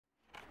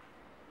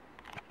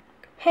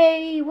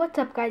Hey, what's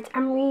up guys?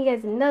 I'm bringing you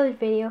guys another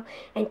video,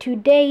 and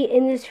today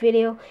in this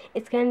video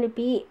it's going to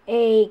be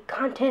a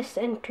contest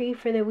entry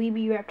for the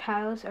Webe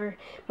Reptiles or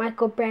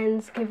Michael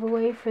Brand's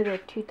giveaway for the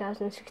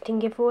 2016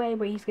 giveaway,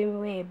 where he's giving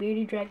away a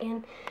bearded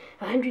dragon,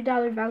 a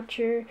 $100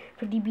 voucher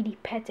for DBD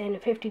pets, and a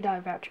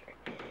 $50 voucher.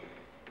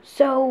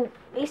 So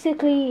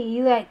basically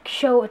you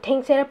show a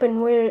tank setup and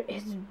where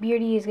his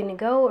beardy is going to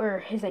go,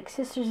 or his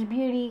sister's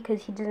beardy,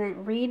 because he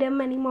doesn't read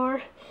them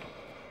anymore.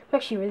 I'm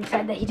actually really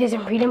sad that he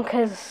doesn't read them,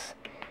 because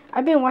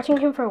I've been watching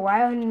him for a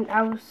while, and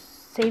I was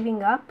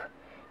saving up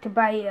to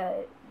buy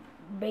a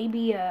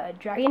baby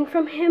dragon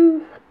from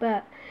him,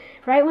 but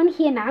right when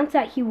he announced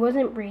that he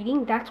wasn't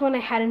breeding, that's when I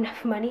had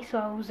enough money, so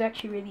I was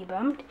actually really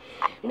bummed.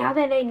 Now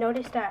that I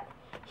noticed that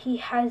he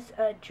has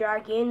a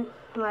dragon,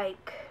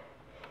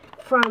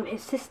 from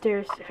his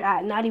sisters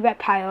at Naughty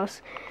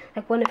Reptiles,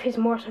 one of his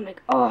morphs, I'm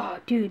like, oh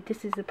dude,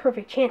 this is the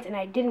perfect chance, and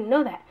I didn't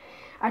know that.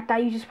 I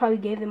thought you just probably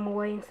gave them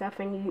away and stuff,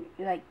 and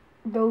you,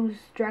 those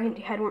dragons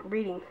you had weren't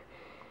breeding.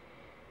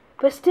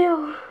 But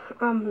still,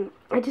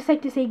 I just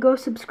like to say go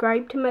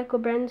subscribe to Michael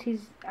Brand's.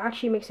 He's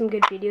actually makes some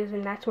good videos,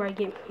 and that's where I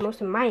get most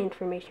of my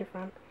information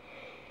from.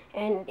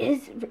 And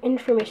his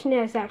information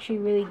is actually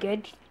really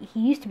good.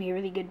 He used to be a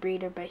really good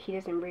breeder, but he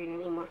doesn't breed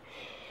anymore.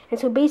 And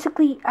so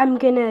basically, I'm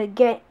gonna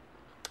get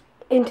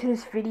into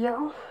this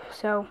video.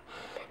 So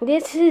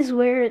this is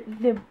where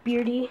the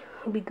beardy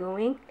will be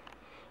going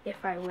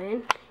if I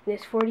win.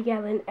 This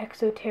 40-gallon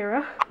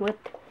Exoterra with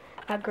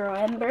a girl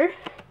Ember.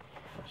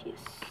 She's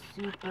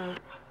super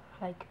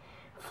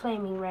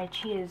flaming red.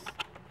 She is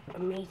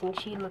amazing.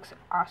 She looks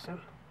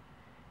awesome.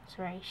 That's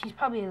right. She's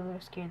probably a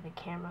little scared of the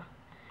camera.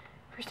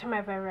 First time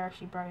I've ever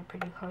actually brought it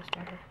pretty close to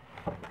her.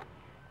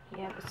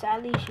 Yeah, but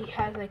sadly she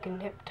has a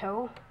nipped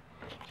toe.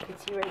 You can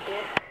see right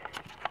there.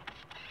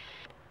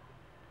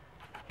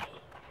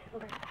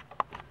 Ember.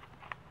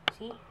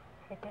 See?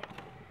 Right there.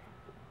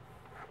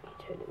 Let me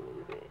try to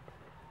move it.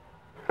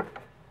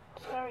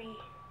 Sorry.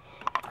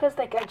 Because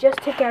I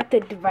just took out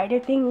the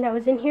divider thing that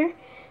was in here,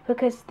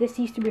 because this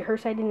used to be her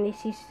side and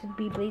this used to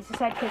be Blaze's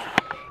side, because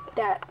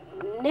that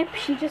nip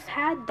she just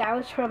had, that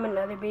was from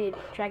another bearded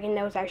dragon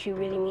that was actually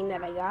really mean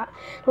that I got.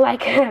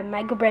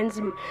 Michael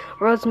Brand's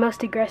World's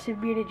Most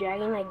Aggressive Bearded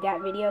Dragon,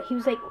 that video. He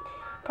was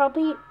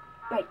probably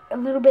a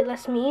little bit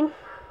less mean,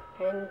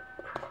 and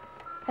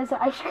as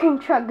the ice cream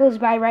truck goes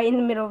by right in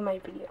the middle of my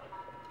video.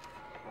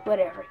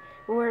 Whatever.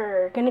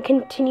 We're gonna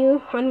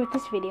continue on with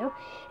this video,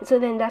 and so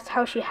then that's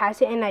how she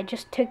has it, and I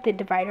just took the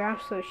divider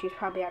off, so she's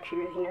probably actually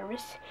really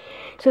nervous.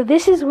 So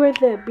this is where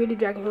the bearded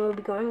dragon will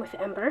be going with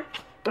Ember.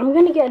 I'm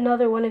gonna get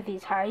another one of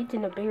these hides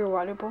in a bigger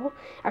water bowl.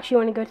 Actually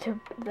want to go to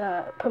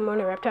the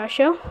Pomona Reptile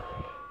Show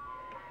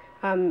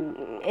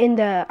in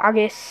the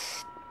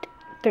August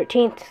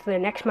 13th, the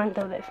next month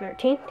of the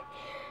 13th.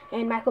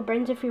 And Michael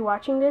Brand's, if you're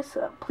watching this,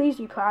 please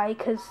reply,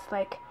 because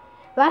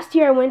last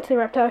year I went to the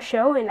reptile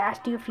show and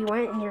asked you if you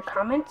went in your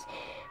comments,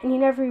 and you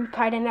never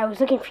replied, and I was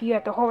looking for you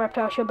at the whole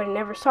reptile show, but I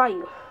never saw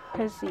you,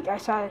 because I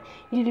saw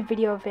you did a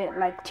video of it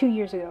 2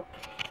 years ago,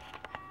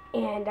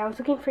 and I was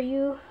looking for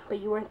you, but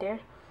you weren't there.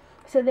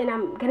 So then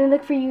I'm gonna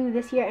look for you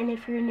this year, and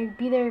if you're gonna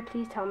be there,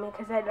 please tell me,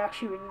 because I'd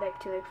actually really like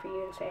to look for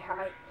you and say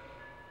hi.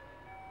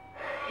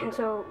 And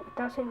so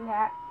without saying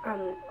that,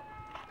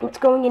 it's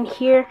going in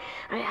here.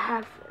 I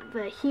have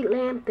the heat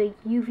lamp, the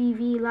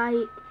UVV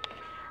light.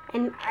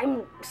 And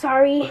I'm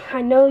sorry,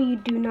 I know you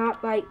do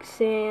not like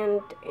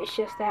sand. It's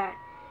just that,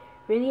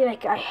 really,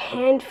 I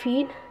hand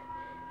feed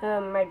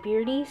my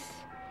beardies.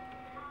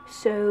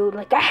 So,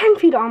 I hand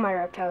feed all my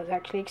reptiles,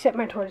 actually, except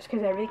my tortoise,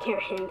 because I really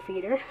can't hand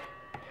feed her.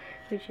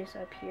 Which is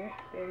up here.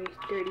 Very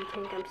dirty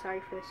tank. I'm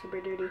sorry for the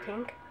super dirty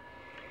tank.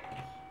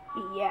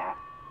 Yeah,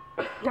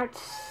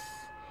 that's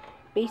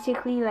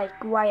basically,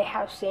 why I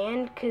have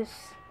sand, because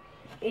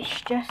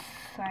it's just,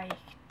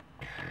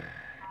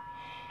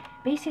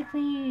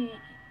 basically,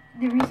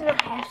 the reason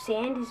I have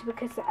sand is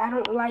because I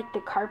don't like the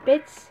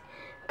carpets,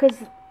 because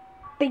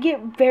they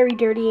get very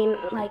dirty, and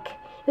it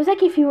was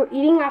if you were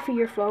eating off of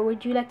your floor.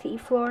 Would you like to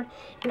eat floor?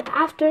 And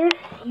after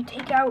you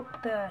take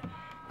out the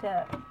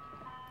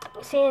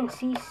sand,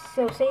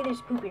 so say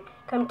there's poop here,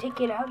 come take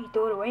it out, you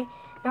throw it away.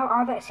 Now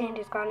all that sand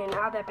is gone, and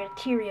all that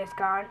bacteria is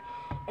gone,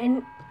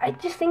 and I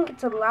just think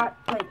it's a lot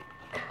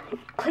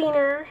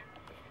cleaner,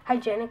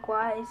 hygienic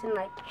wise, and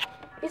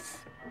it's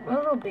a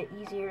little bit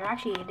easier.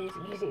 Actually, it is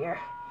easier.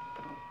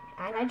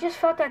 And I just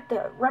felt that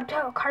the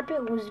reptile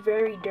carpet was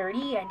very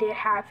dirty. I did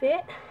have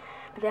it,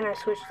 but then I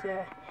switched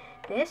to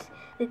this.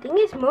 The thing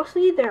is,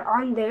 mostly they're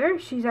on there.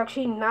 She's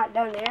actually not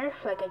down there,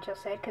 like I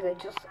just said, because I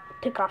just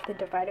took off the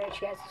divider and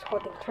she has this whole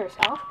thing to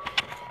herself.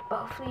 But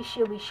hopefully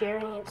she'll be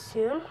sharing it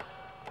soon.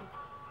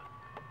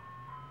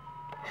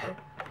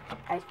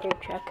 Ice cream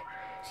truck.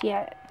 So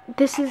yeah,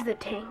 this is the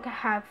tank. I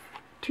have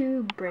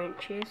 2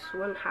 branches,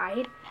 1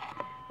 hide,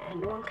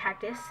 and 1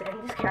 cactus,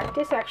 and this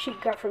cactus I actually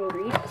got from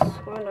Greece.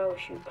 Oh no,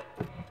 shoot.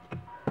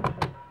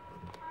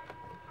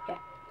 Yeah,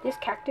 this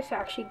cactus I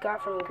actually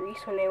got from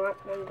Greece when I went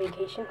on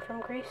vacation from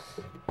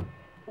Greece.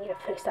 I need to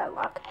fix that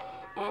lock.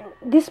 And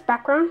this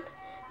background,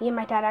 me and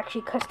my dad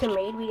actually custom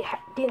made. We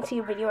didn't see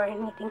a video or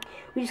anything.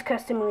 We just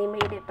customly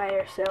made it by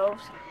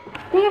ourselves.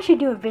 I think I should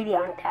do a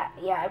video on that.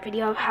 Yeah, a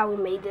video of how we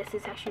made this.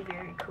 It's actually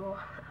very cool.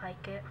 I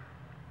like it.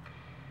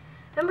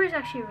 Ember is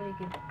actually a really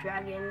good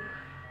dragon.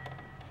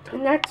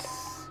 And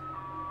that's,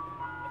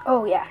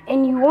 oh yeah,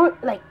 and you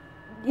won't, like,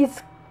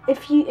 it's,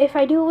 if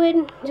I do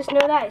win, just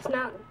know that it's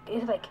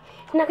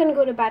not gonna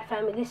go to bad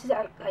family. This is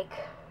like,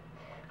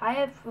 I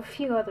have a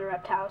few other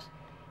reptiles,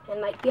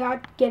 and like, they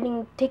are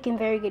getting taken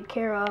very good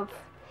care of,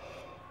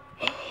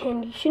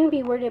 and you shouldn't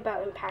be worried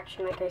about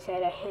impaction. Like I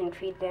said, I hand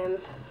feed them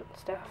and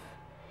stuff,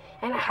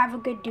 and I have a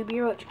good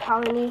dubia roach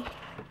colony,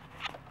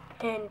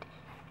 and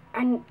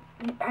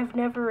I've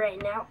never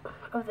ran out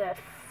of the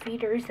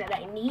feeders that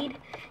I need,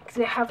 because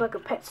I have like a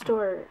pet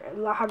store,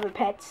 La Havre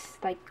Pets,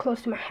 like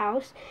close to my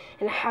house,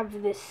 and I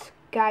have this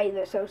guy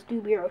that sells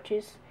dubia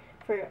roaches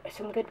for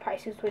some good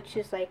prices, which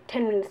is like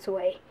 10 minutes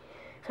away.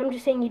 So I'm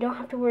just saying, you don't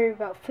have to worry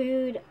about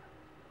food.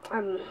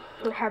 I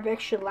have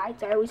extra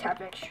lights. I always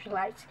have extra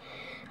lights.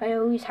 I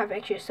always have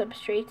extra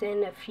substrates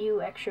and a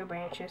few extra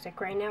branches.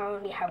 Like right now I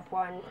only have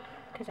one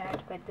because I had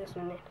to put this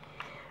one in.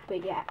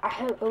 But yeah,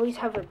 always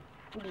have a,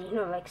 you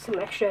know, like some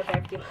extra of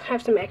everything. I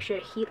have some extra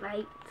heat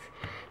lights.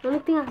 The only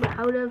thing I'm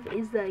out of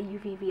is the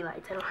UVB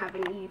lights. I don't have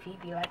any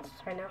UVB lights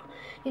right now.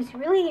 Because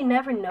really, you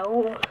never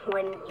know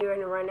when you're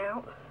going to run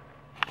out.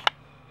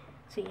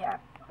 So yeah,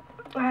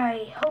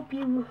 I hope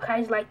you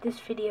guys like this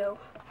video.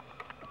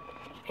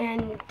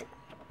 And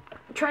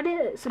try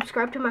to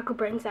subscribe to Michael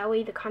Brands. That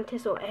way the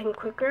contest will end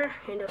quicker.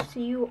 And I'll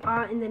see you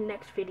in the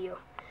next video.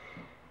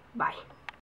 Bye.